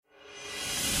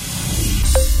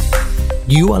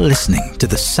You are listening to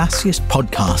the sassiest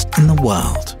podcast in the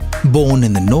world. Born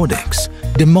in the Nordics,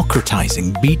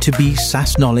 democratizing B2B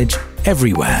SaaS knowledge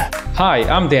everywhere. Hi,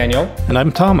 I'm Daniel. And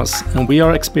I'm Thomas, and we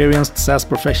are experienced SaaS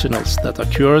professionals that are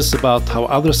curious about how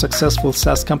other successful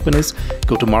SaaS companies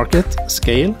go to market,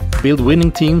 scale, build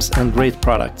winning teams, and great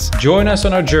products. Join us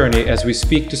on our journey as we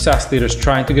speak to SaaS leaders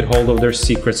trying to get hold of their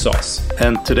secret sauce.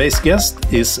 And today's guest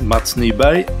is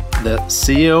Nyberg, the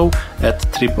CEO at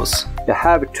Trippus. You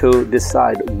have to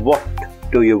decide what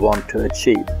do you want to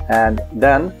achieve, and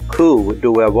then who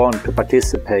do I want to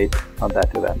participate on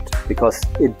that event, because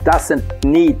it doesn't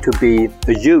need to be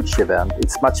a huge event.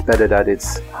 It's much better that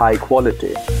it's high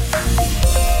quality.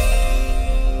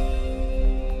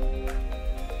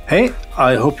 Hey,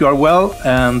 I hope you are well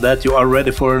and that you are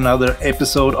ready for another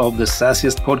episode of the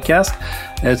Sassiest podcast.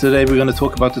 Today we're going to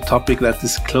talk about the topic that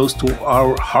is close to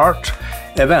our heart.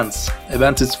 Events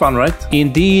is fun, right?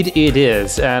 Indeed it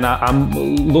is, and I'm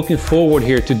looking forward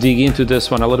here to dig into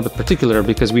this one a little bit particular,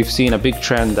 because we've seen a big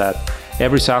trend that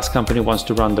every SaaS company wants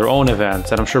to run their own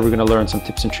events, and I'm sure we're going to learn some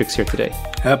tips and tricks here today.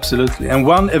 Absolutely. And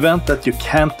one event that you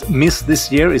can't miss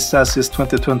this year is Sassiest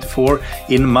 2024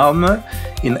 in Malmö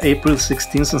in April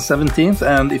 16th and 17th.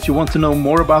 And if you want to know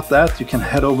more about that, you can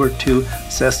head over to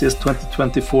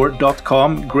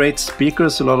sassiest2024.com. Great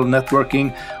speakers, a lot of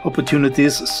networking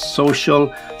opportunities,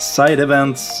 social side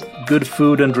events, good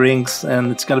food and drinks,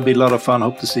 and it's going to be a lot of fun.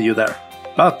 Hope to see you there.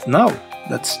 But now,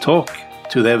 let's talk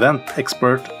to the event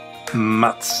expert,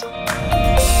 Mats.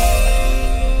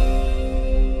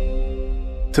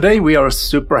 Today we are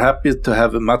super happy to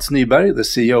have Mats Nyberg, the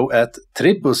CEO at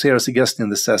Trippus, here as a guest in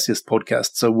the Sassiest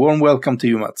podcast. So warm welcome to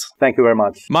you, Mats. Thank you very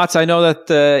much. Mats, I know that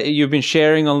you've been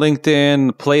sharing on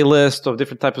LinkedIn playlist of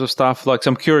different types of stuff. So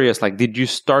I'm curious, did you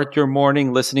start your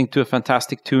morning listening to a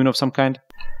fantastic tune of some kind?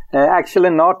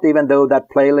 Actually not, even though that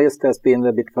playlist has been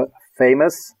a bit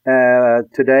famous.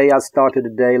 Today I started the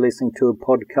day listening to a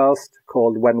podcast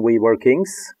called When We Were Kings.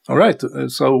 All right.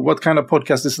 So what kind of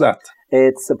podcast is that?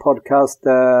 It's a podcast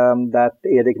that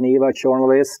Erik Niva,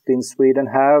 journalist in Sweden,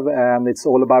 have, and it's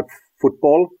all about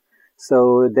football.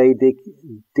 So they dig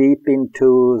deep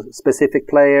into specific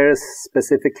players,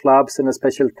 specific clubs in a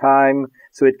special time.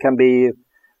 So it can be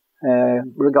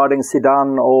regarding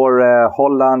Zidane or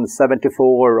Holland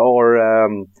 74 or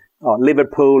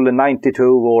Liverpool 92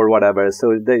 or whatever.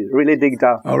 So they really dig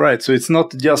down. All right. So it's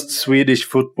not just Swedish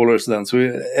footballers then. So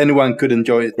anyone could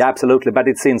enjoy it. Yeah, absolutely. But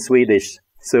it's in Swedish.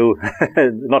 So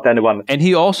not anyone. And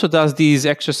he also does these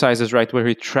exercises, right, where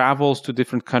he travels to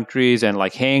different countries and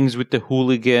hangs with the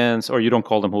hooligans, or you don't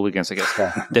call them hooligans, I guess,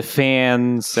 the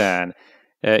fans, and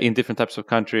in different types of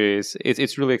countries.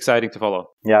 It's really exciting to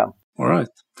follow. Yeah. All right.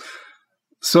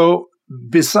 So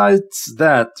besides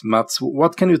that, Mats,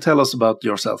 what can you tell us about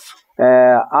yourself?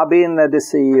 I've been the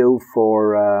CEO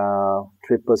for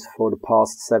Trippus for the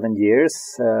past 7 years.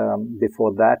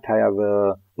 Before that, I have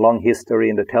a long history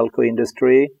in the telco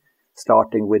industry,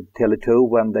 starting with Tele2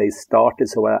 when they started.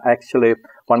 So I actually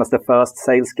one of the first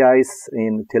sales guys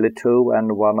in Tele2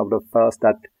 and one of the first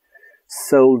that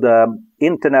sold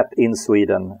internet in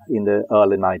Sweden in the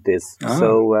early 90s.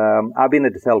 So I've been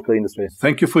in the telco industry.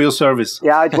 Thank you for your service.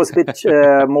 Yeah, it was a bit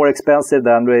more expensive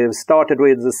than we started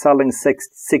with selling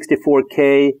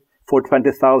 64K for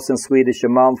 20,000 Swedish a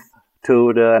month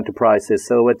to the enterprises.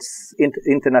 So it's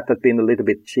internet has been a little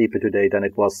bit cheaper today than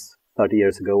it was 30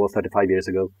 years ago or 35 years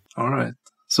ago. All right.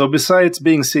 So besides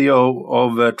being CEO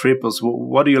of Trippus,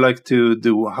 what do you like to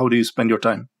do? How do you spend your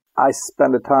time? I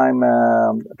spend the time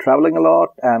traveling a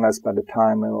lot, and I spend the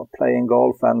time playing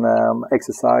golf and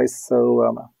exercise.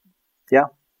 So,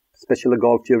 especially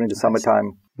golf during the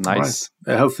summertime. Nice.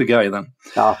 Right. A healthy guy then.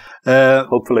 Yeah,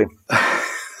 hopefully.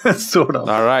 Sort of.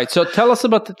 All right. So tell us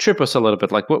about the Trippus a little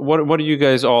bit. What are you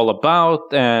guys all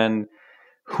about, and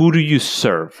who do you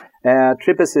serve?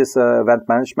 Trippus is an event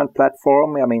management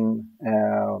platform. I mean,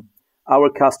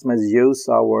 our customers use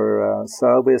our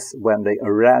service when they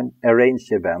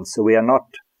arrange events. So we are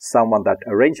not someone that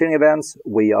arranging events.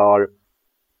 We are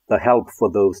the help for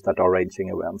those that are arranging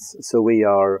events. So we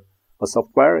are a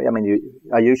software. I mean,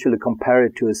 I usually compare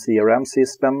it to a CRM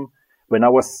system. When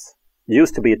I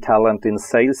used to be a talent in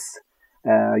sales,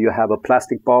 you have a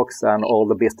plastic box and all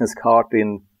the business card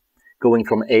in going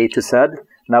from A to Z.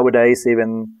 Nowadays,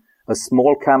 even a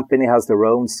small company has their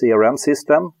own CRM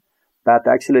system. But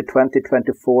actually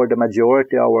 2024, the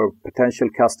majority of our potential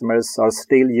customers are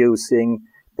still using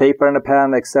paper and a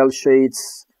pen, Excel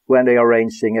sheets when they are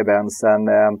arranging events. And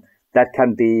that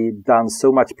can be done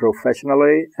so much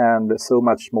professionally and so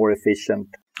much more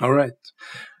efficient. All right.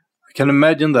 I can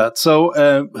imagine that. So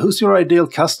who's your ideal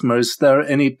customer? Is there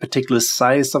any particular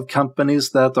size of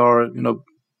companies that are,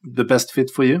 the best fit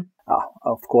for you?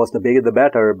 Of course, the bigger the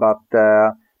better, but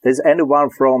there's anyone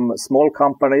from small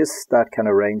companies that can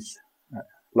arrange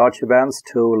large events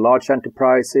to large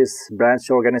enterprises, branch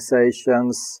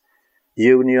organizations,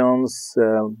 unions,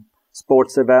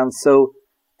 sports events. So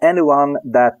anyone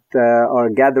that are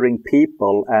gathering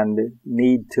people and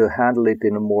need to handle it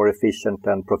in a more efficient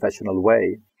and professional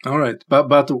way. All right.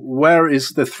 But where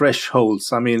is the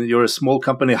thresholds? I mean, you're a small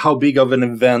company. How big of an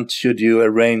event should you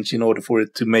arrange in order for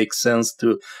it to make sense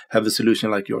to have a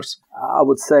solution like yours? I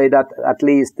would say that at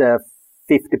least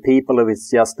 50 people if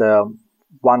it's just a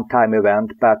one-time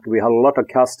event, but we have a lot of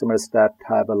customers that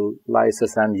have a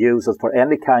license and use it for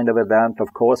any kind of event,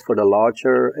 of course, for the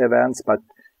larger events, but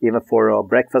even for a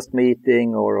breakfast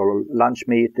meeting or a lunch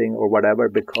meeting or whatever,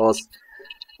 because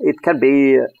it can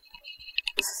be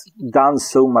done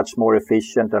so much more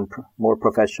efficient and more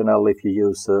professional if you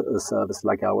use a service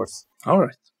like ours. All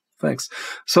right. Thanks.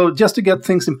 So just to get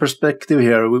things in perspective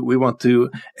here, we want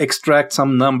to extract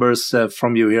some numbers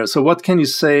from you here. So what can you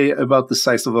say about the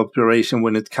size of operation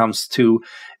when it comes to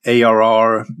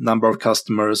ARR, number of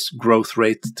customers, growth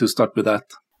rate, to start with that?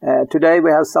 Today we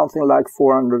have something like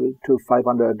 400 to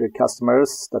 500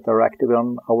 customers that are active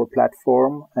on our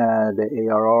platform. The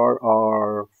ARR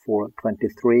are for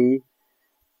 23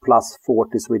 plus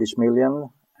 40 Swedish million.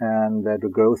 And the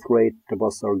growth rate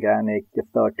was organic,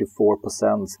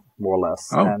 34% more or less.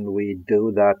 Oh. And we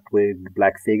do that with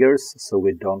black figures, so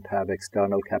we don't have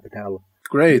external capital.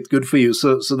 Great, good for you.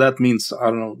 So that means, I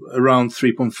don't know, around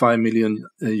 3.5 million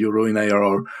euro in ARR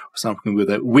or something with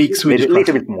a weak Swedish. A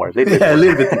little bit more. A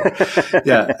little bit more.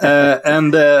 Yeah.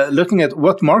 And looking at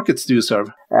what markets do you serve?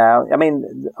 Our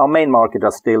main market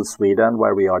is still Sweden,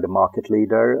 where we are the market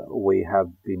leader. We have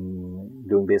been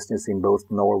doing business in both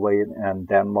Norway and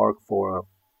Denmark for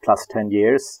plus 10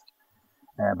 years,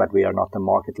 but we are not the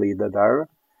market leader there.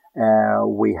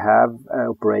 We have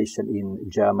operation in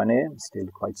Germany, still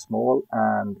quite small,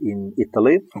 and in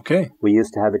Italy. Okay. We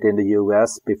used to have it in the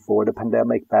US before the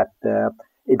pandemic, but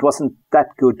it wasn't that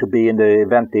good to be in the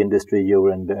event industry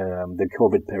during the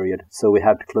COVID period, so we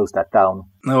had to close that down.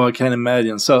 No, I can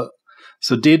imagine. So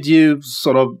did you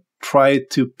sort of try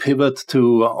to pivot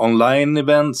to online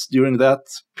events during that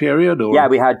period? Or? Yeah,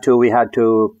 we had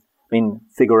to.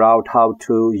 Figure out how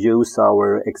to use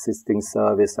our existing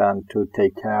service and to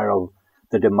take care of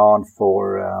the demand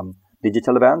for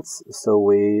digital events. So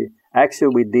we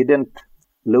didn't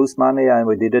lose money and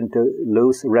we didn't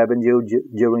lose revenue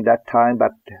during that time,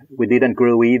 but we didn't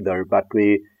grow either. But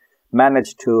we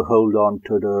managed to hold on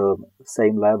to the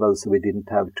same levels. We didn't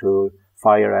have to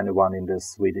fire anyone in the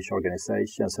Swedish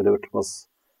organization. So it was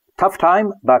a tough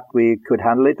time, but we could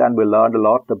handle it, and we learned a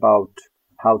lot about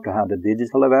how to handle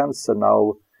digital events. So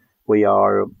now we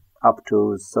are up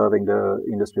to serving the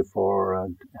industry for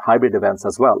hybrid events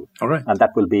as well. All right. And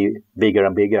that will be bigger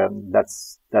and bigger.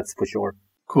 That's for sure.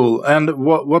 Cool. And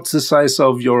what's the size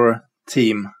of your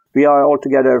team? We are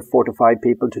altogether 4 to 5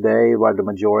 people today, where the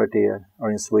majority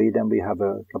are in Sweden. We have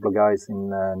a couple of guys in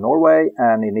Norway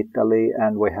and in Italy,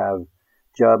 and we have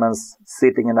Germans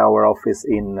sitting in our office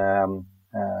in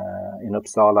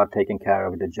Uppsala, taking care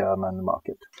of the German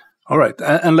market. All right.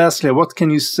 And lastly, what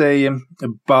can you say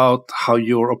about how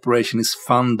your operation is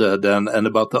funded and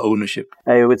about the ownership?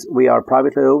 We are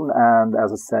privately owned, and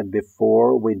as I said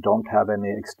before, we don't have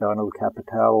any external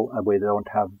capital.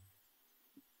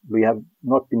 We have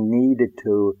not been needed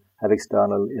to have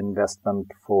external investment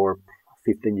for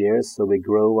 15 years. So we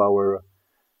grow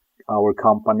our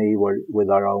company with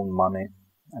our own money,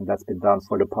 and that's been done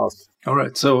for the past. All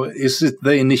right. So is it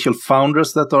the initial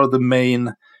founders that are the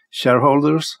main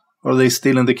shareholders? Are they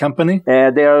still in the company?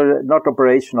 They are not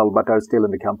operational, but are still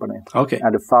in the company. Okay.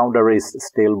 And the founder is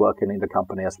still working in the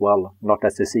company as well, not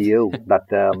as the CEO, but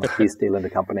he's still in the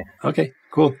company. Okay,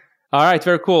 cool. All right,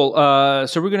 very cool.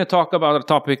 So we're going to talk about a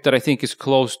topic that I think is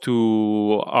close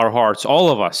to our hearts, all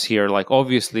of us here, like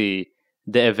obviously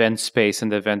the event space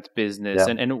and the event business.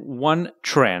 Yeah. And one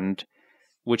trend,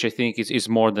 which I think is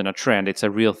more than a trend, it's a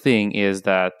real thing, is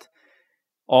that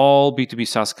all B2B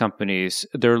SaaS companies,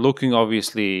 they're looking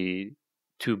obviously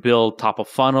to build top of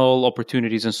funnel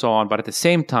opportunities and so on, but at the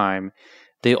same time,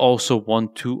 they also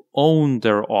want to own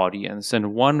their audience.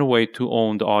 And one way to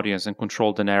own the audience and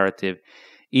control the narrative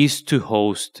is to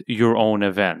host your own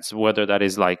events, whether that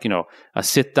is like, a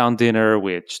sit-down dinner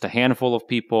with just a handful of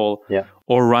people,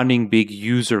 or running big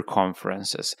user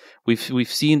conferences. We've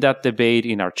seen that debate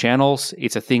in our channels.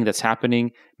 It's a thing that's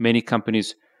happening. Many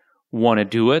companies want to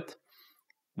do it.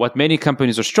 What many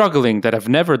companies are struggling that have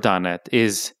never done it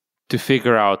is to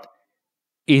figure out,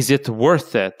 is it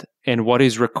worth it? And what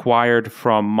is required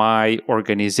from my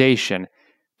organization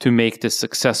to make this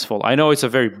successful? I know it's a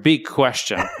very big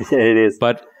question. Yeah, it is.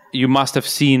 But you must have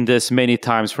seen this many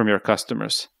times from your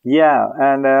customers. Yeah,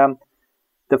 and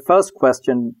the first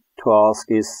question to ask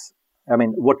is,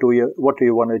 what do you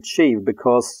want to achieve?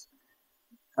 Because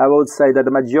I would say that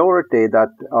the majority that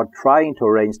are trying to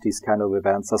arrange these kind of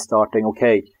events are starting,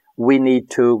 okay, we need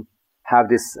to have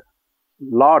this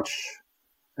large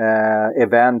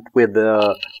event with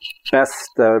the best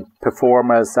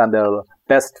performers and the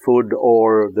best food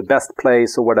or the best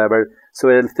place or whatever. So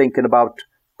they're thinking about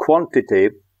quantity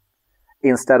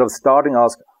instead of starting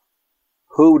ask,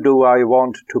 who do I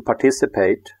want to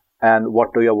participate and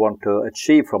what do I want to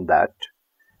achieve from that?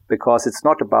 Because it's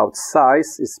not about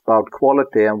size, it's about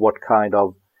quality and what kind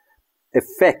of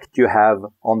effect you have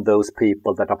on those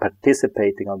people that are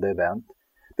participating on the event.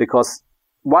 Because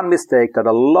one mistake that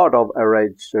a lot of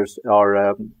arrangers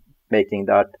are making,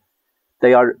 that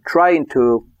they are trying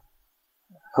to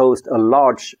host a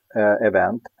large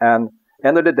event, and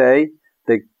end of the day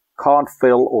they can't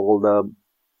fill all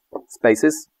the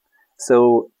spaces,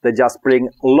 so they just bring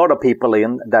a lot of people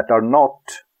in that are not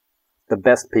the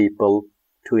best people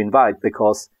to invite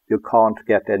because you can't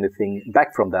get anything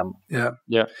back from them.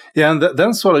 Yeah, and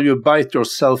then sort of you bite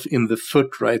yourself in the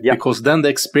foot, right? Yeah. Because then the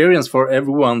experience for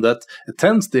everyone that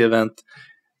attends the event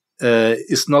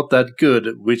is not that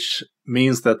good, which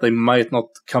means that they might not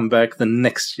come back the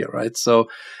next year, right? So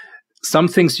some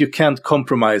things you can't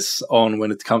compromise on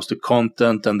when it comes to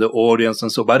content and the audience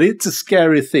and so, but it's a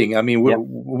scary thing. I mean,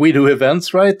 we do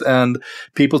events, right? And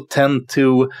people tend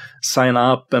to sign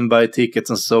up and buy tickets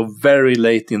and so very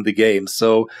late in the game.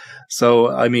 So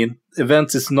I mean,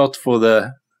 events is not for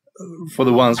the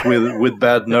ones with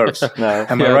bad nerves. No.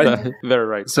 Am I right? Very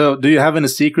right. So do you have any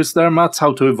secrets there, Mats,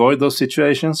 how to avoid those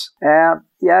situations?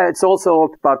 Yeah, it's also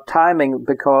about timing,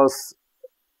 because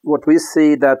what we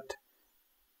see that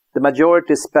the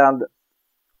majority spend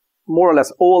more or less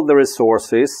all the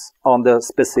resources on the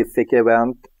specific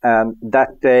event and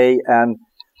that day and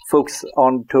focus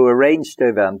on to arrange the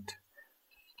event.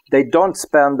 They don't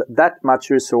spend that much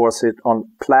resources on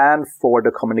plan for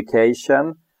the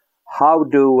communication. How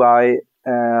do I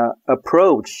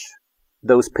approach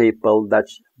those people that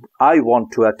I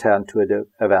want to attend to the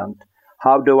event?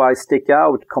 How do I stick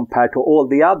out compared to all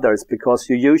the others? Because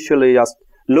you usually just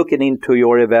looking into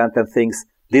your event and thinks,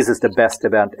 this is the best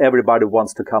event. Everybody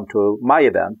wants to come to my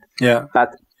event. Yeah.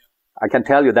 But I can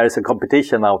tell you there is a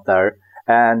competition out there,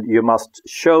 and you must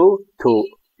show to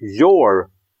your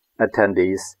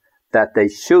attendees that they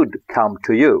should come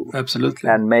to you. Absolutely.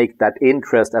 And make that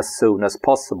interest as soon as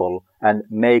possible and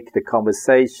make the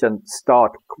conversation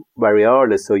start very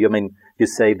early. So you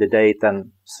save the date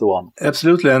and so on.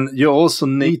 Absolutely. And you also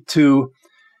need to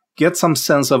get some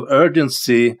sense of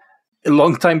urgency a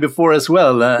long time before as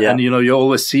well. And, you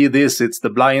always see this. It's the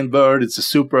blind bird, it's the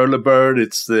super early bird,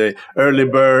 it's the early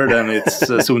bird, and it's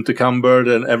soon to come bird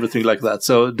and everything like that.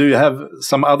 So do you have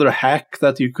some other hack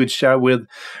that you could share with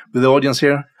the audience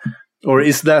here? Or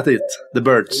is that it, the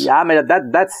birds? Yeah,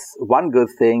 that's one good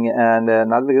thing. And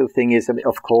another good thing is,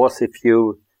 of course, if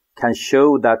you can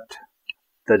show that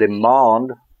the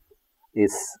demand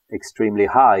is extremely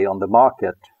high on the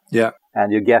market. Yeah.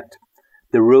 And you get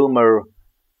the rumor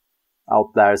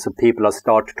out there, so people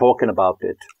start talking about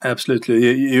it. Absolutely.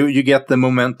 You get the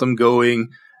momentum going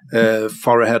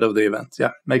far ahead of the event.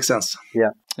 Yeah, makes sense.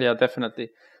 Yeah, definitely.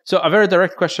 So a very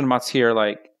direct question, Mats, here.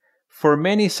 For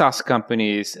many SaaS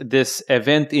companies, this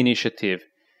event initiative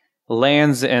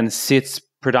lands and sits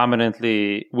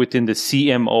predominantly within the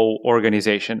CMO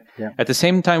organization. Yeah. At the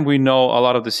same time, we know a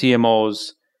lot of the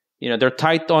CMOs, they're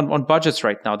tight on budgets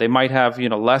right now. They might have,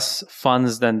 less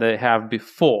funds than they have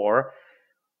before.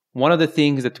 One of the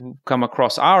things that come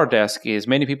across our desk is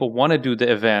many people want to do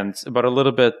the events, but a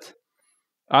little bit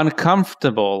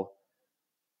uncomfortable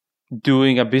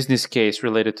doing a business case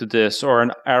related to this or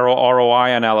an ROI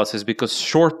analysis, because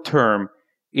short term,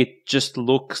 it just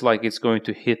looks like it's going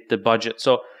to hit the budget.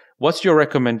 So what's your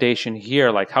recommendation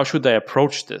here? How should they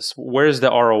approach this? Where's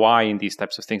the ROI in these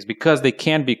types of things? Because they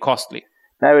can be costly.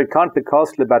 No, it can't be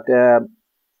costly, but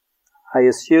I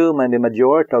assume in the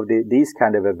majority of these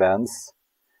kind of events,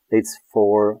 it's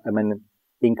for,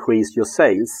 increase your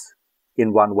sales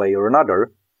in one way or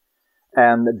another.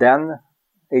 And then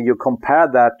you compare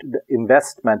that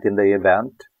investment in the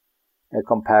event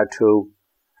compared to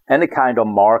any kind of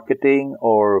marketing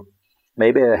or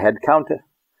maybe a headcount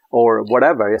or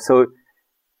whatever. So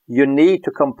you need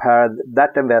to compare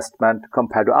that investment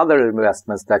compared to other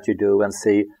investments that you do and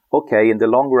see, okay, in the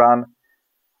long run,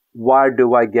 where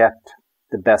do I get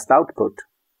the best output?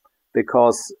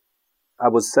 because I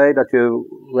would say that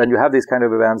when you have these kind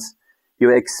of events, you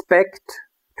expect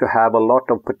to have a lot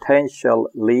of potential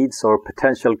leads or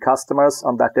potential customers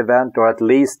on that event, or at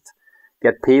least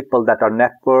get people that are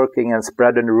networking and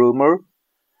spreading rumor.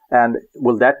 And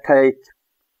will that take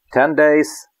 10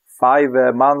 days,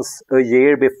 5 months, a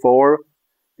year before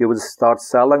you will start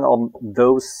selling on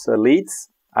those leads?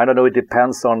 I don't know. It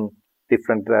depends on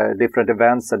different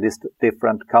events and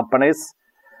different companies.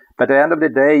 But at the end of the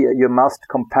day, you must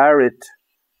compare it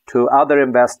to other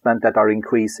investment that are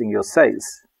increasing your sales.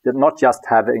 Not just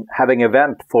having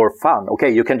event for fun. Okay,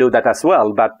 you can do that as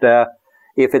well. But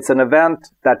if it's an event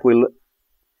that will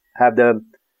have the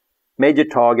major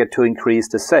target to increase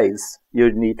the sales,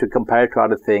 you need to compare it to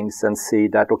other things and see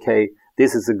that, okay,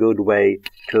 this is a good way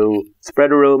to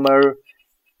spread a rumor,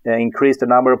 increase the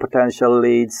number of potential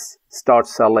leads, start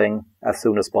selling as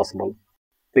soon as possible.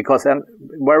 Because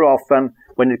very often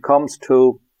when it comes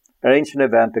to arrange an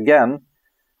event, again,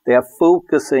 they are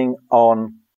focusing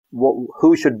on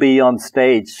who should be on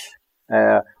stage,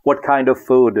 what kind of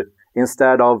food,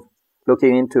 instead of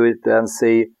looking into it and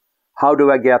see how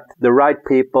do I get the right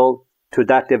people to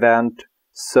that event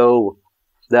so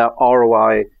the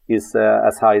ROI is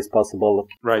as high as possible.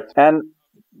 Right. And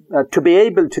to be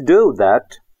able to do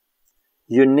that,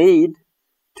 you need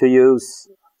to use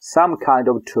some kind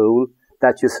of tool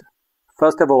that you,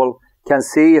 first of all, can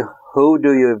see who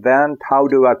do you event, how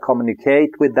do I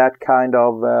communicate with that kind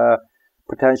of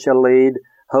potential lead,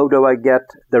 how do I get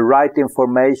the right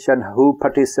information, who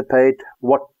participate,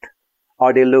 what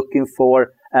are they looking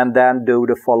for, and then do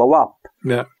the follow-up.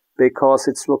 Yeah. Because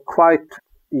it's quite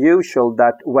usual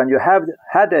that when you have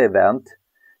had an event,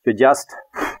 you just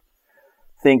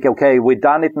think, okay, we've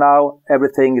done it now,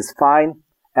 everything is fine,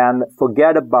 and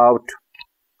forget about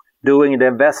doing the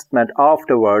investment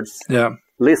afterwards. Yeah.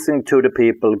 Listen to the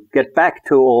people, get back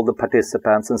to all the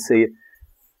participants and see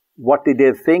what did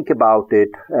they think about it.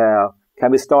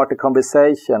 Can we start a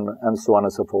conversation, and so on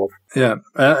and so forth. Yeah,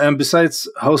 and besides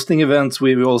hosting events,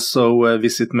 we also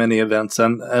visit many events,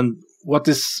 and what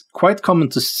is quite common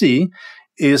to see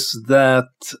is that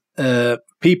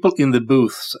people in the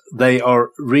booths, they are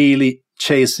really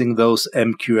chasing those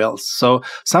MQLs. So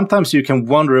sometimes you can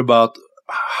wonder about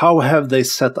how have they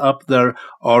set up their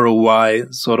ROI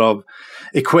sort of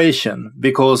equation,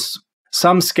 because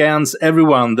some scans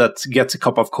everyone that gets a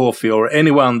cup of coffee or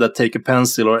anyone that take a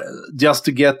pencil, or just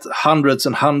to get hundreds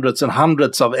and hundreds and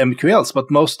hundreds of MQLs, but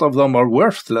most of them are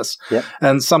worthless. Yeah.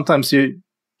 And sometimes you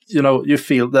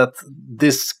feel that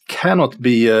this cannot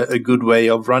be a good way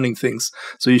of running things.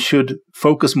 So you should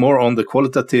focus more on the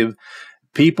qualitative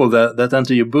people that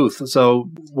enter your booth. So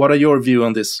what are your view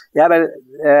on this? Yeah, but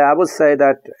I would say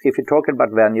that if you're talking about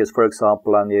venues, for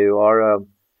example, and you are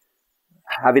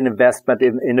having investment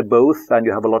in a booth and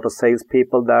you have a lot of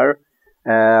salespeople there,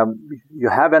 you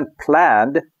haven't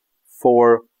planned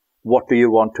for what do you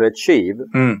want to achieve.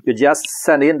 You just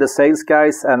send in the sales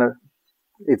guys, and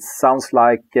it sounds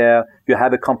like you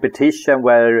have a competition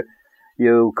where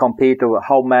you compete over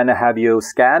how many have you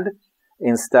scanned,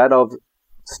 instead of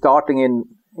starting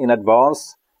in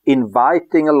advance,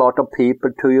 inviting a lot of people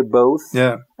to your booth.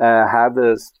 Yeah. Have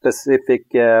a specific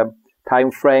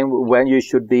time frame when you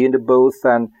should be in the booth,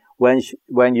 and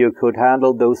when you could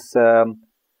handle those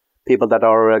people that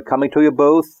are coming to your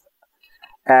booth,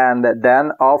 and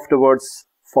then afterwards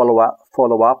follow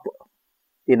up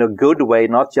in a good way,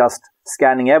 not just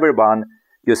scanning everyone.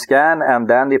 You scan, and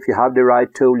then if you have the right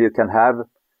tool, you can have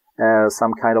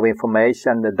some kind of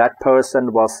information that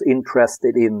person was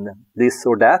interested in this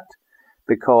or that.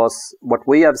 Because what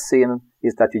we have seen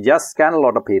is that you just scan a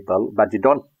lot of people, but you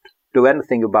don't do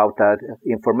anything about that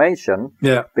information.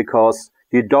 Yeah. Because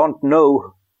you don't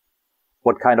know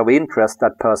what kind of interest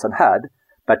that person had.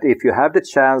 But if you have the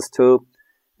chance to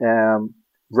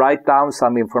write down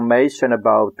some information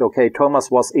about, okay,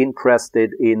 Thomas was interested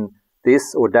in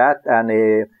this or that,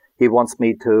 and he wants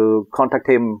me to contact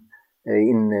him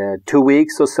in 2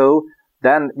 weeks or so,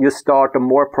 then you start a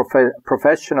more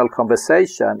professional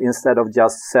conversation instead of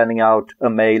just sending out a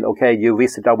mail. Okay, you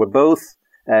visit our booth.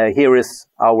 Here is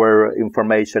our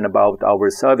information about our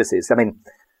services. I mean,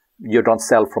 you don't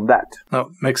sell from that.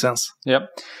 No, makes sense. Yep.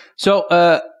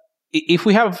 So if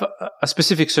we have a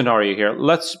specific scenario here,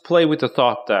 let's play with the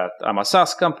thought that I'm a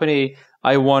SaaS company.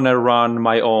 I want to run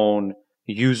my own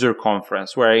user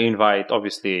conference where I invite,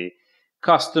 obviously,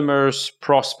 customers,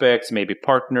 prospects, maybe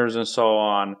partners, and so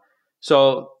on.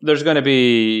 So there's going to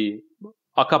be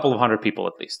a couple of hundred people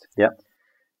at least. Yeah.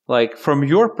 Like, from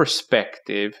your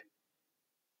perspective,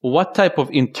 what type of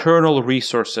internal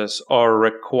resources are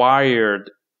required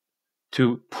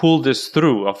to pull this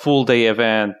through, a full day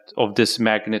event of this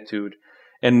magnitude?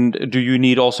 And do you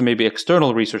need also maybe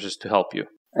external resources to help you?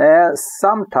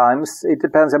 Sometimes it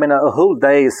depends. I mean, a whole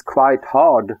day is quite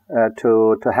hard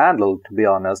to handle, to be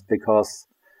honest, because,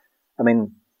 I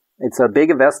mean, it's a big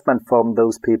investment from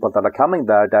those people that are coming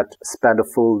there that spend a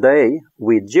full day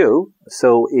with you.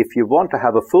 So if you want to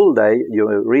have a full day, you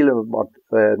really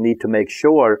need to make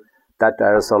sure that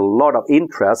there's a lot of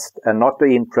interest, and not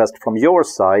the interest from your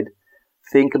side.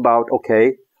 Think about,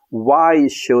 okay, why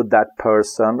should that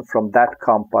person from that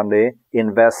company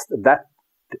invest that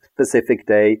specific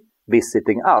day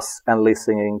visiting us and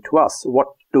listening to us? What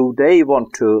do they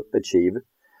want to achieve?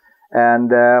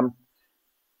 And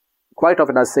quite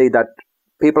often I say that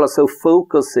people are so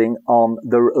focusing on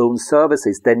their own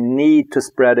services. They need to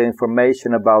spread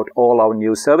information about all our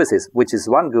new services, which is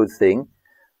one good thing.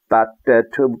 But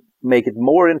to make it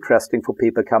more interesting for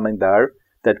people coming there,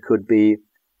 that could be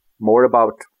more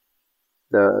about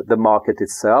the market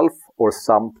itself, or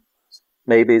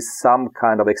maybe some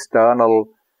kind of external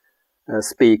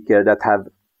speaker that have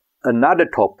another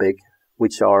topic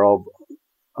which are of,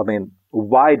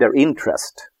 wider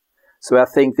interest. So I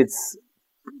think it's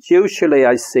usually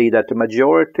I see that the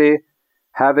majority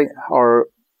are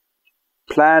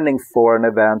planning for an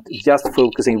event, just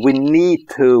focusing. We need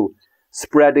to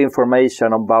spread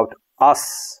information about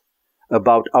us,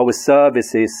 about our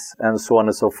services, and so on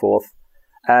and so forth.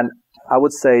 And I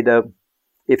would say that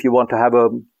if you want to have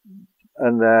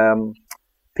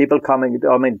people coming,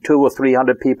 200 or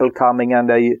 300 people coming, and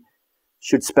they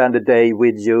should spend a day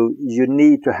with you, you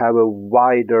need to have a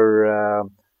wider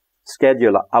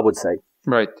schedule, I would say.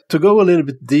 Right. To go a little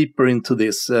bit deeper into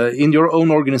this, in your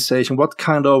own organization, what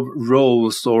kind of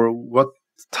roles or what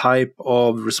type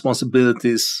of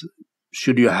responsibilities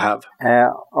should you have?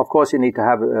 Of course, you need to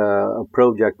have a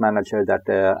project manager that,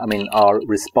 are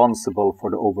responsible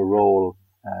for the overall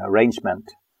arrangement.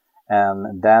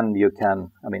 And then you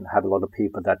can, have a lot of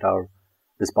people that are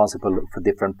responsible for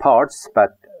different parts.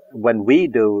 But when we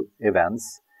do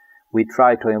events, we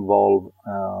try to involve,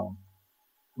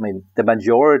 the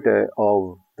majority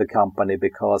of the company,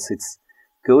 because it's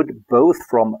good both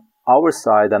from our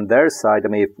side and their side.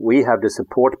 If we have the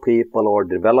support people or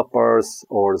developers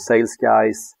or sales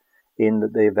guys in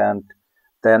the event,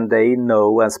 then they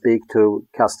know and speak to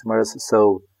customers,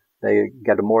 so they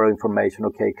get more information,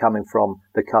 coming from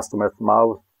the customer's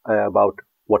mouth about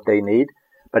what they need.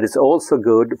 But it's also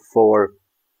good for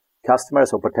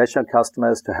customers or potential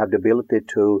customers to have the ability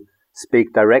to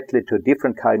speak directly to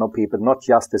different kind of people, not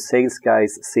just the sales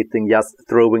guys sitting just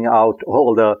throwing out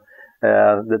all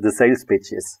the sales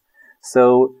pitches.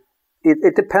 So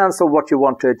it depends on what you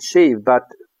want to achieve, but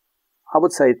I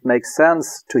would say it makes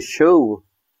sense to show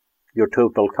your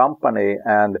total company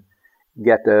and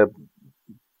get a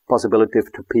possibility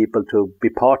to people to be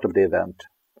part of the event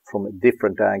from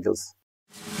different angles.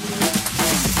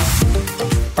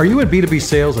 Are you in B2B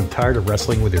sales and tired of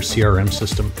wrestling with your CRM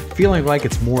system, feeling like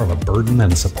it's more of a burden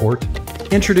than support?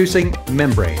 Introducing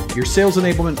Membrane, your sales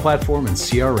enablement platform and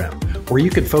CRM, where you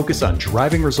can focus on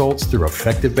driving results through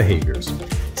effective behaviors.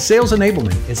 Sales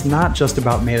enablement is not just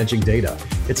about managing data.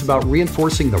 It's about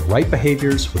reinforcing the right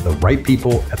behaviors with the right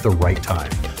people at the right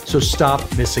time. So stop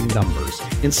missing numbers.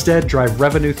 Instead, drive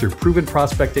revenue through proven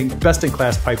prospecting,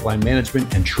 best-in-class pipeline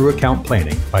management, and true account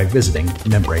planning by visiting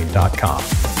membrane.com.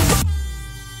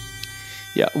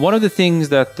 Yeah, one of the things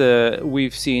that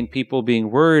we've seen people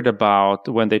being worried about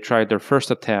when they tried their first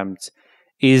attempts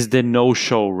is the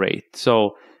no-show rate.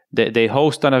 So they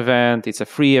host an event, it's a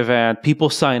free event, people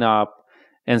sign up,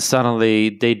 and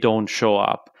suddenly they don't show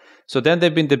up. So then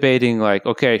they've been debating like,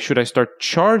 okay, should I start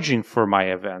charging for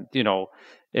my event?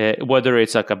 Whether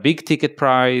it's like a big ticket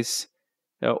price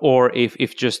or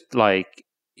if just like,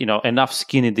 enough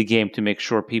skin in the game to make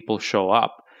sure people show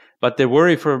up. But the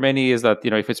worry for many is that,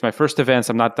 if it's my first events,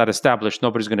 I'm not that established,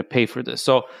 nobody's going to pay for this.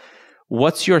 So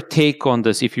what's your take on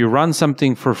this? If you run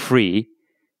something for free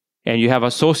and you have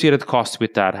associated costs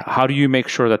with that, how do you make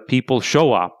sure that people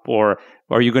show up, or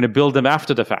are you going to build them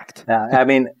after the fact?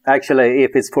 Actually,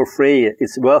 if it's for free,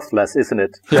 it's worthless, isn't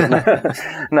it?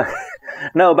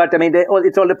 No, but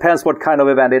it all depends what kind of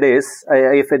event it is.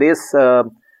 If it is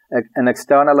an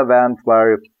external event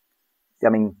where,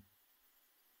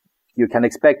 you can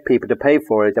expect people to pay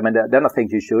for it, then I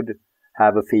think you should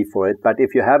have a fee for it. But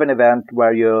if you have an event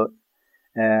where you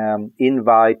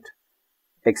invite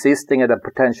existing and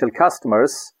potential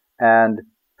customers and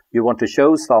you want to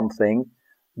show something,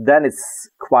 then it's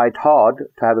quite hard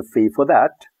to have a fee for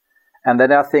that. And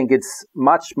then I think it's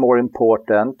much more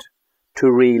important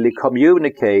to really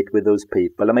communicate with those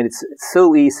people. It's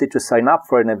so easy to sign up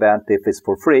for an event if it's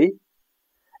for free,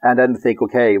 and then think,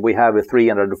 okay, we have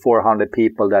 300 or 400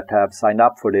 people that have signed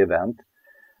up for the event.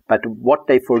 But what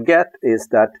they forget is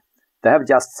that they have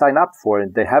just signed up for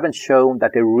it. They haven't shown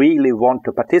that they really want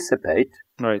to participate.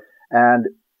 Right. And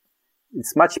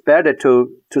it's much better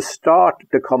to start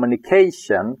the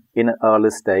communication in an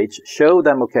early stage, show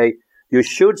them, okay, you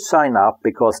should sign up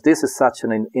because this is such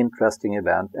an interesting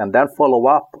event, and then follow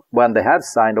up when they have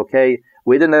signed, okay,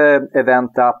 with an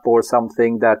event up or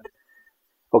something that,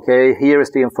 okay, here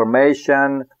is the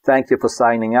information, thank you for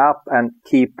signing up, and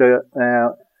keep the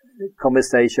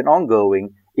conversation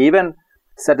ongoing. Even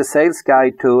set a sales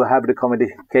guy to have the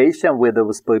communication with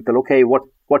those people. Okay, what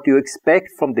do you expect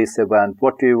from this event?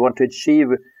 What do you want to achieve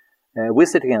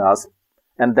visiting us?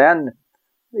 And then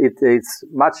it's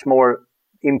much more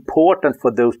important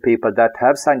for those people that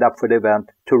have signed up for the event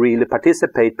to really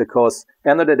participate, because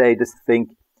end of the day they think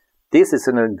this is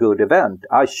a good event.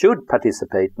 I should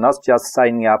participate, not just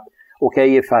signing up.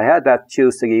 Okay, if I had that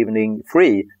Tuesday evening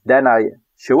free, then I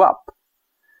show up.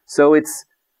 So it's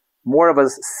more of a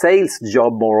sales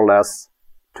job, more or less,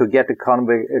 to get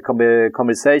a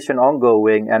conversation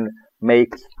ongoing and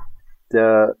make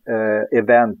the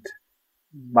event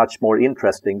much more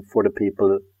interesting for the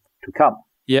people to come.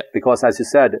 Yeah. Because as you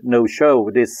said, no show,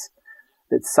 it's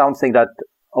something that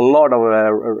a lot of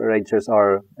arrangers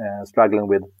are struggling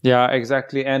with. Yeah,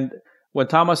 exactly. And when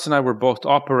Thomas and I were both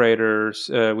operators,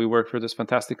 we worked for this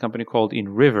fantastic company called In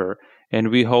River, and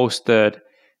we hosted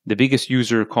the biggest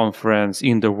user conference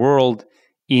in the world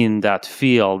in that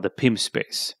field, the PIM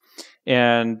space.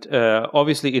 And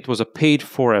obviously it was a paid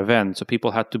for event, so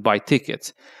people had to buy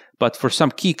tickets. But for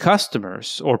some key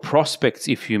customers or prospects,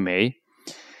 if you may,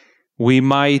 we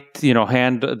might,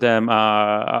 hand them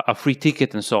a free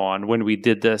ticket and so on when we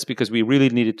did this, because we really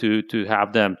needed to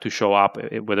have them to show up,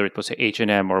 whether it was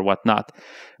H&M or whatnot.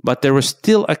 But there was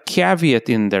still a caveat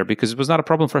in there, because it was not a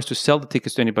problem for us to sell the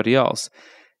tickets to anybody else.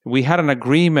 We had an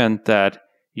agreement that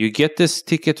you get this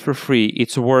ticket for free,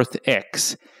 it's worth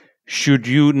X. Should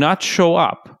you not show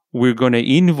up, we're going to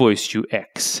invoice you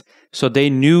X. So they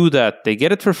knew that they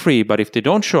get it for free, but if they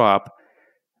don't show up,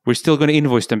 we're still going to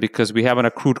invoice them because we have an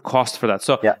accrued cost for that.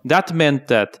 So that meant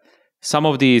that some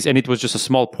of these, and it was just a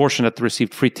small portion that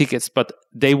received free tickets, but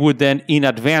they would then in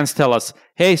advance tell us,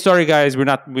 hey, sorry guys, we're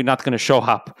not going to show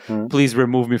up. Please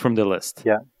remove me from the list.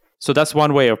 Yeah. So that's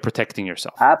one way of protecting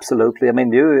yourself. Absolutely. I mean,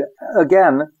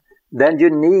 then you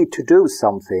need to do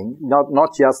something,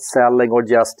 not just selling or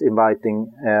just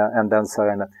inviting and then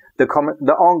saying the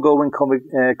ongoing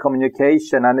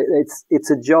communication, and it's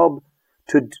a job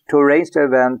to arrange the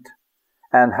event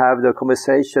and have the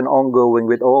conversation ongoing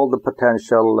with all the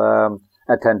potential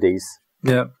attendees.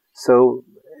 Yeah. So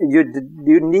you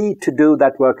need to do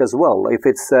that work as well. If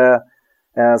it's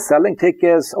selling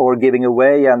tickets or giving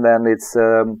away, and then it's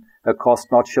a cost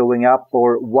not showing up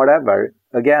or whatever.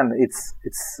 Again, it's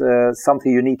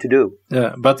something you need to do.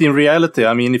 Yeah, but in reality,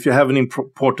 I mean, if you have an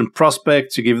important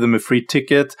prospect, you give them a free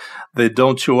ticket, they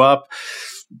don't show up.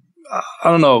 I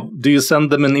don't know. Do you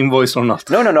send them an invoice or not?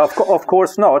 No. Of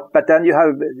course not. But then you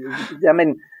have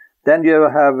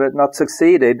not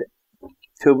succeeded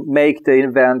to make the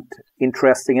event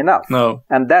interesting enough. No.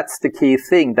 And that's the key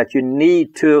thing, that you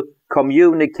need to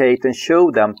communicate and show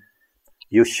them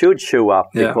you should show up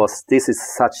because this is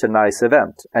such a nice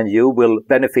event and you will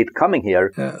benefit coming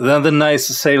here. Yeah. Then the nice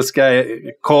sales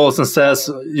guy calls and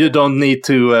says, you don't need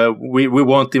to, we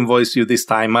won't invoice you this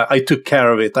time. I took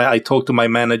care of it. I talked to my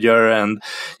manager and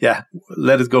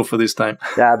let it go for this time.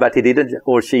 Yeah, but he didn't,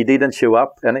 or she didn't show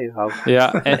up anyhow.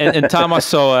 Yeah. And Thomas,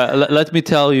 so let me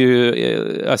tell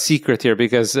you a secret here,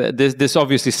 because this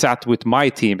obviously sat with my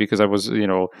team because I was,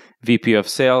 VP of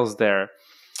sales there.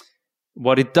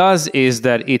 What it does is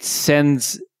that it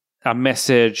sends a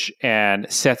message and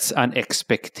sets an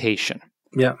expectation.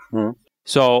 Yeah. Mm.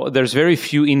 So there's very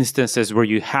few instances where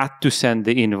you had to send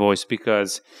the invoice,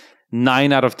 because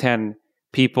 9 out of 10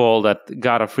 people that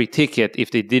got a free ticket,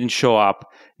 if they didn't show up,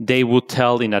 they would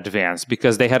tell in advance,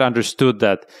 because they had understood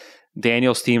that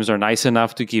Daniel's teams are nice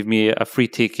enough to give me a free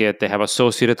ticket. They have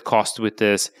associated cost with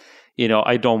this.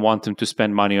 I don't want them to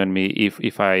spend money on me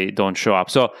if I don't show up.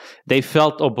 So they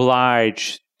felt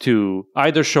obliged to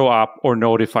either show up or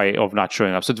notify of not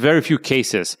showing up. So it's very few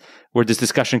cases where this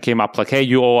discussion came up like, hey,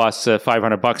 you owe us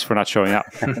 $500 for not showing up.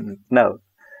 No,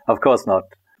 of course not.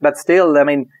 But still,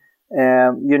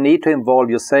 you need to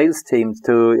involve your sales teams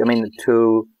to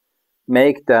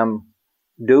make them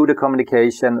do the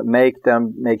communication,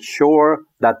 make sure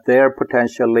that their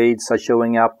potential leads are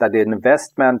showing up, that the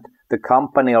investment the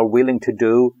company are willing to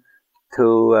do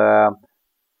to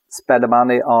spend the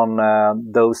money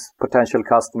on those potential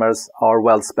customers are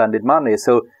well spent money.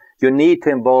 So you need to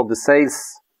involve the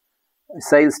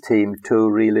sales team to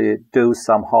really do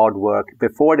some hard work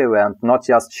before the event, not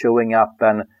just showing up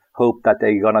and hope that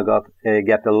they're going to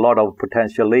get a lot of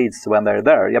potential leads when they're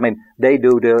there. I mean, they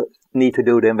need to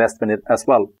do the investment as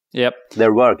well. Yep.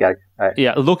 Their work.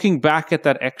 Yeah. Looking back at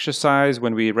that exercise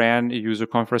when we ran a user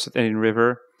conference at Indian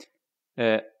River,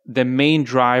 the main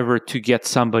driver to get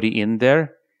somebody in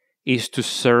there is to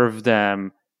serve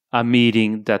them a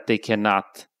meeting that they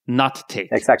cannot not take.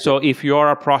 Exactly. So if you're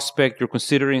a prospect, you're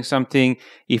considering something,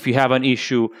 if you have an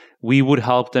issue, we would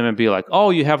help them and be like,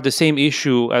 oh, you have the same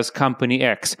issue as company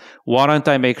X. Why don't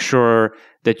I make sure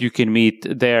that you can meet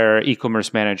their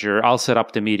e-commerce manager? I'll set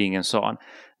up the meeting and so on.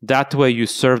 That way you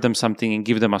serve them something and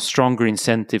give them a stronger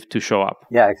incentive to show up.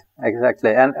 Yeah,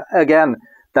 exactly. And again,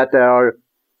 that the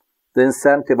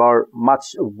incentive are much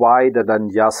wider than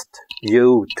just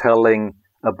you telling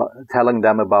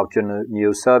them about your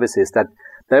new services. That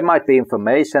there might be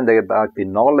information, there might be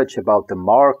knowledge about the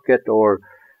market or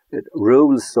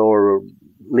rules or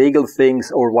legal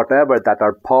things or whatever that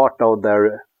are part of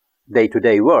their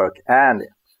day-to-day work. And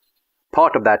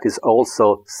part of that is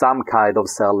also some kind of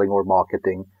selling or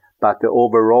marketing. But the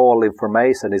overall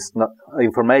information is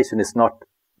not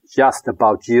just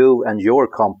about you and your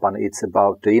company. It's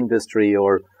about the industry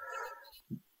or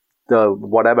the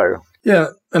whatever. Yeah,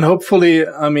 and hopefully,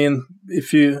 I mean,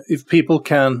 if people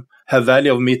can have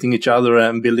value of meeting each other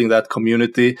and building that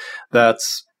community,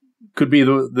 that's could be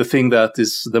the thing that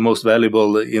is the most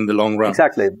valuable in the long run.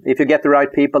 Exactly. If you get the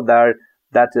right people there,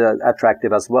 that's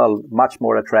attractive as well. Much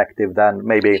more attractive than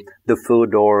maybe the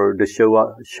food or the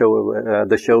show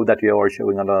that you are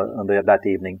showing on that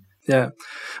evening. Yeah,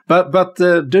 but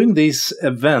during these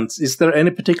events, is there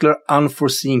any particular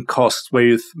unforeseen costs where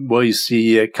you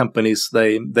see companies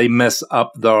they mess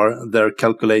up their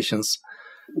calculations?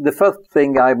 The first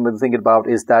thing I'm thinking about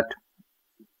is that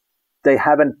they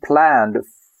haven't planned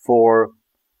for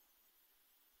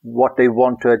what they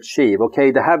want to achieve.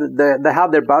 Okay, they have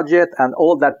their budget, and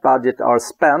all that budget are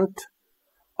spent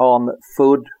on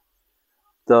food,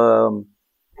 the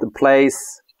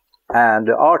place, and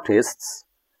the artists.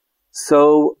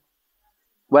 So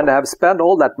when they have spent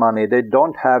all that money, they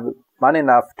don't have money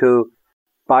enough to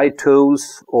buy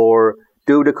tools or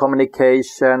do the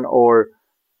communication or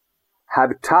have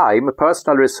time,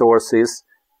 personal resources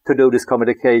to do this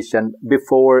communication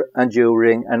before and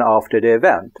during and after the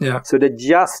event. Yeah. So they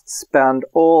just spend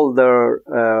all their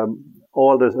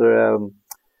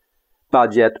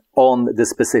budget on the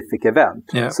specific event.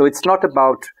 Yeah. So it's not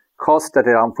about cost that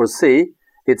they unforesee.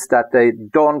 It's that they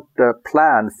don't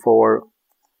plan for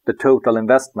the total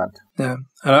investment. Yeah,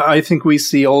 and I think we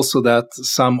see also that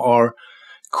some are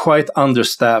quite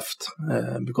understaffed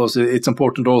because it's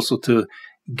important also to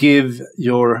give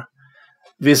your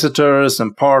visitors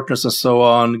and partners and so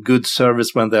on good service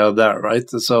when they are there, right?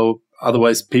 So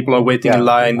otherwise people are waiting in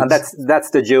line. And that's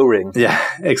the during. Yeah,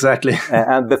 exactly.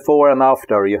 And before and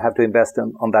after, you have to invest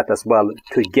on that as well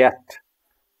to get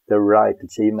the right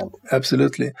achievement.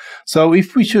 Absolutely. So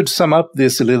if we should sum up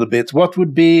this a little bit, what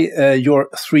would be your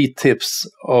 3 tips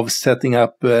of setting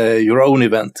up your own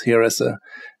event here as a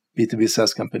B2B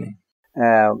SaaS company?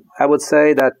 I would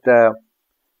say that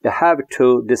you have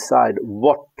to decide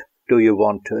what do you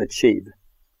want to achieve.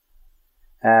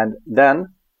 And then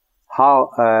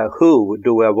who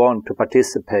do I want to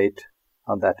participate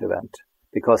on that event?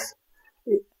 Because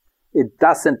it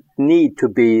doesn't need to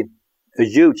be a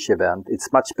huge event.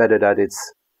 It's much better that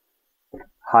it's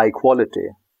high quality.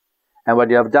 And when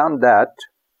you have done that,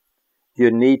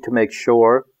 you need to make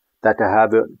sure that you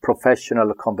have a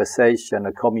professional conversation,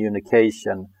 a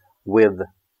communication with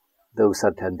those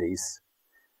attendees.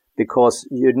 Because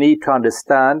you need to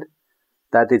understand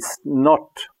that it's not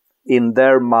in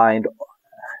their mind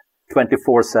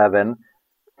 24/7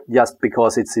 just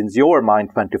because it's in your mind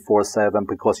 24/7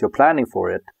 because you're planning for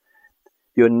it.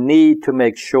 You need to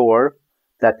make sure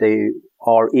that they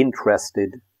are interested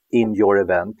in your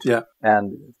event. Yeah.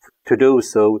 And to do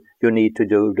so, you need to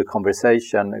do the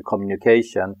conversation and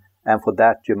communication. And for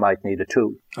that, you might need a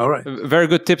tool. All right. Very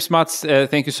good tips, Mats.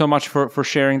 Thank you so much for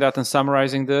sharing that and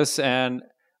summarizing this. And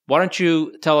why don't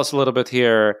you tell us a little bit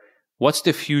here, what's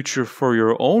the future for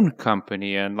your own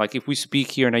company? And like if we speak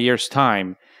here in a year's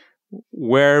time,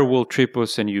 where will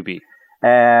Trippus and you be?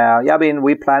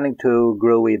 We're planning to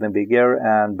grow even bigger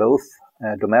and both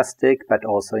domestic but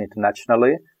also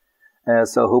internationally.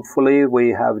 So hopefully we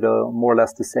have more or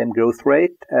less the same growth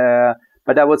rate.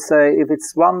 But I would say if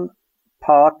it's one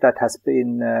part that has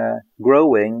been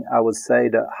growing, I would say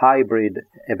the hybrid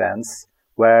events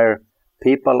where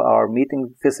people are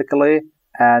meeting physically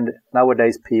and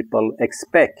nowadays people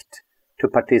expect to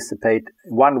participate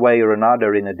one way or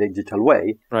another in a digital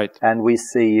way. Right. And we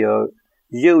see a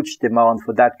huge demand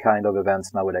for that kind of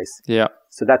events nowadays. Yeah.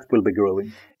 So that will be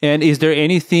growing. And is there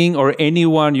anything or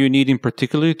anyone you need in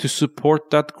particular to support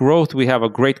that growth? We have a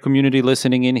great community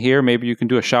listening in here. Maybe you can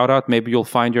do a shout out. Maybe you'll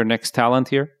find your next talent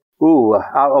here.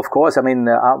 Of course. I mean,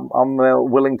 I'm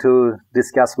willing to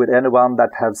discuss with anyone that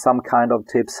have some kind of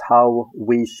tips how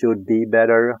we should be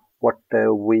better, what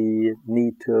we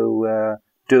need to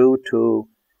do to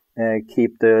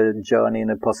keep the journey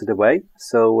in a positive way.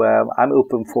 So I'm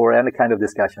open for any kind of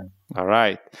discussion. All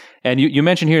right. And you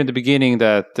mentioned here in the beginning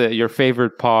that your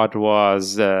favorite pod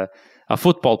was a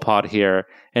football pod here.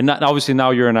 And obviously now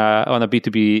you're on a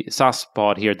B2B SaaS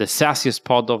pod here, the sassiest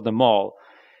pod of them all.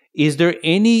 Is there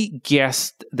any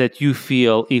guest that you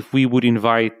feel if we would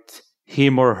invite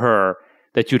him or her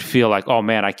that you'd feel like, oh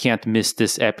man, I can't miss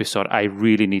this episode. I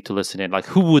really need to listen in. Like,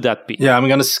 who would that be? Yeah, I'm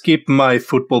going to skip my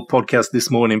football podcast this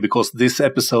morning because this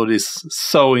episode is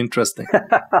so interesting.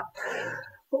 I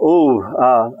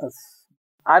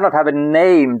don't have a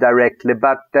name directly,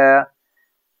 but I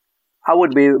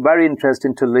would be very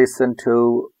interested to listen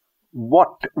to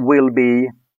what will be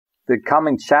the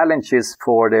coming challenges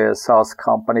for the SaaS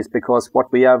companies, because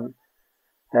what we have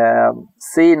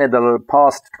seen in the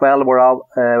past 12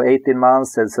 or 18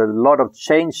 months, there's a lot of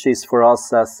changes for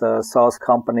us as SaaS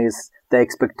companies, the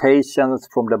expectations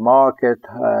from the market,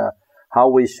 how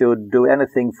we should do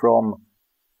anything from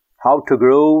how to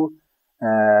grow,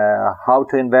 how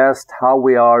to invest, how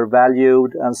we are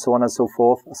valued, and so on and so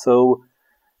forth. So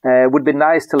it would be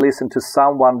nice to listen to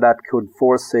someone that could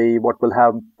foresee what will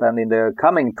happen in the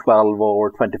coming 12 or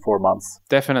 24 months.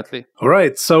 Definitely. All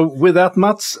right. So with that,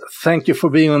 Mats, thank you for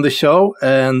being on the show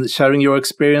and sharing your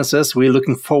experiences. We're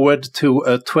looking forward to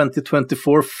a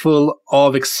 2024 full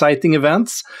of exciting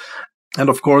events. And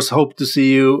of course, hope to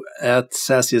see you at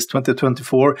SaaSiest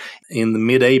 2024 in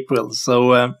mid-April.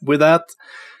 So with that,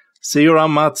 see you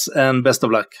around, Mats, and best of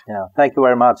luck. Yeah, thank you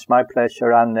very much. My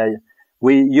pleasure. And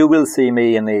you will see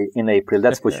me in April,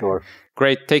 that's for sure.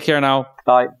 Great. Take care now.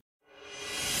 Bye.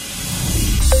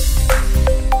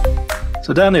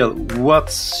 So Daniel,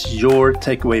 what's your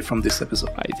takeaway from this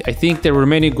episode? I think there were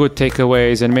many good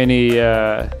takeaways and many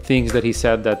things that he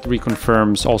said that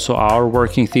reconfirms also our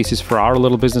working thesis for our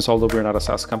little business, although we're not a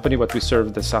SaaS company, but we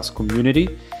serve the SaaS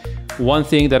community. One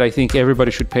thing that I think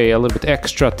everybody should pay a little bit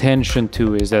extra attention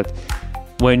to is that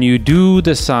when you do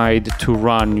decide to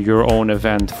run your own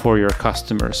event for your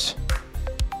customers,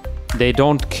 they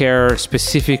don't care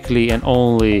specifically and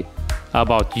only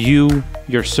about you,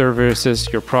 your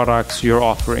services, your products, your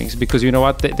offerings, because you know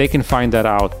what? They can find that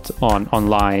out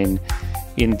online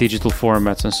in digital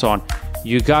formats and so on.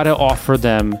 You got to offer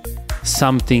them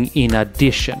something in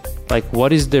addition. Like,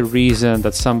 what is the reason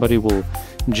that somebody will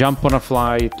jump on a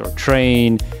flight or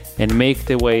train and make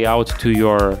their way out to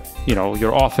your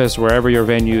office, wherever your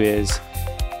venue is?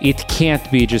 It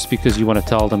can't be just because you want to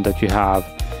tell them that you have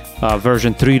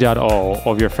version 3.0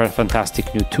 of your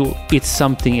fantastic new tool. It's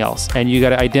something else. And you got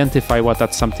to identify what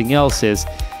that something else is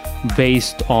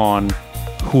based on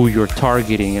who you're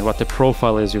targeting and what the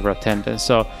profile is of your attendance.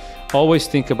 So always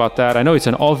think about that. I know it's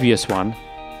an obvious one,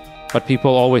 but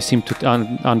people always seem to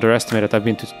underestimate it. I've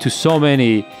been to so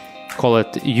many, call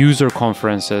it user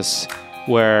conferences,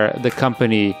 where the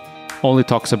company only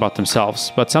talks about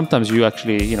themselves, but sometimes you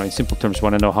actually, in simple terms,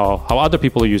 want to know how other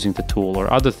people are using the tool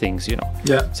or other things,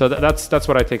 Yeah. So that's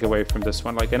what I take away from this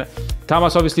one. And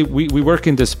Thomas, obviously we work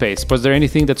in this space. Was there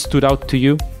anything that stood out to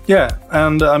you? Yeah,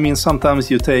 and I mean,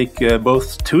 sometimes you take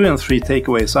both 2 and 3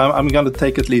 takeaways. I'm going to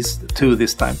take at least 2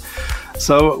 this time.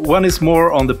 So one is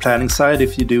more on the planning side.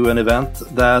 If you do an event,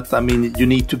 that, I mean, you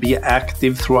need to be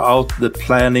active throughout the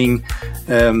planning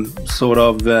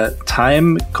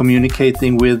time,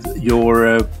 communicating with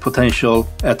your potential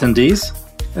attendees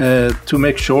to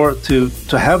make sure to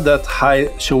have that high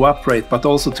show up rate, but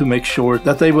also to make sure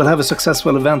that they will have a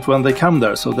successful event when they come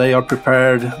there. So they are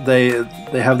prepared, they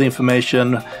have the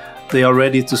information, they are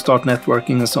ready to start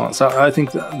networking and so on. So I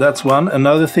think that's one.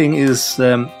 Another thing is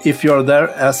if you're there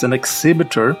as an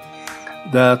exhibitor,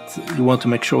 that you want to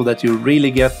make sure that you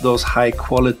really get those high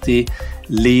quality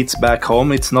leads back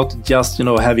home. It's not just,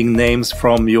 having names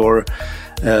from your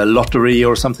lottery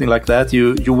or something like that.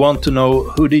 You want to know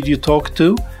who did you talk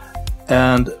to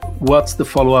and what's the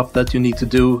follow-up that you need to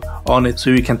do on it so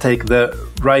you can take the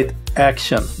right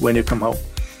action when you come home.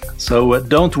 So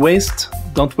don't waste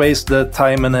the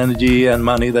time and energy and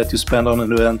money that you spend on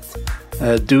an event.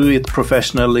 Do it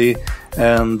professionally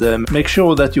and make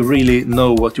sure that you really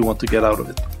know what you want to get out of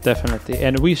it. Definitely.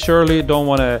 And we surely don't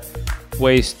want to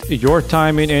waste your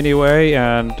time in any way.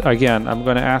 And again, I'm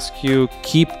going to ask you,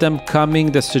 keep them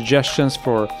coming, the suggestions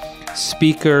for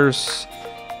speakers,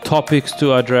 topics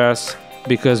to address,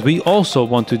 because we also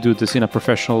want to do this in a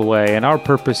professional way. And our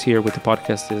purpose here with the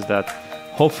podcast is that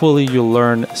hopefully you'll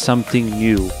learn something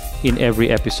new in every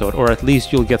episode, or at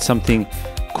least you'll get something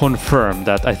confirmed,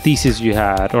 that a thesis you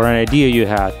had or an idea you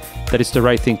had, that it's the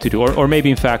right thing to do, or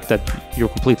maybe in fact that you're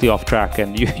completely off track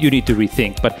and you need to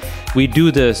rethink. But we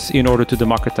do this in order to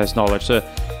democratize knowledge. So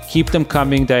keep them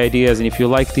coming, the ideas. And if you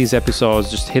like these episodes,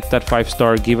 just hit that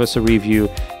 5-star, give us a review,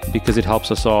 because it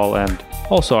helps us all and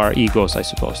also our egos, I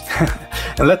suppose.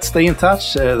 And let's stay in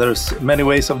touch. There's many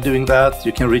ways of doing that.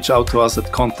 You can reach out to us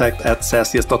at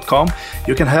contact@sasiest.com.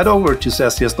 You can head over to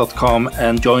sasiest.com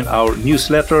and join our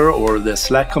newsletter or the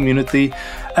Slack community.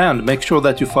 And make sure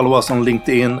that you follow us on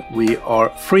LinkedIn. We are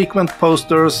frequent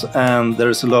posters, and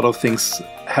there's a lot of things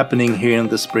happening here in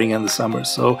the spring and the summer.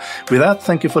 So with that,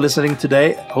 thank you for listening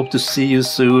today. Hope to see you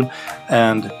soon,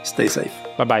 and stay safe.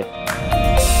 Bye-bye.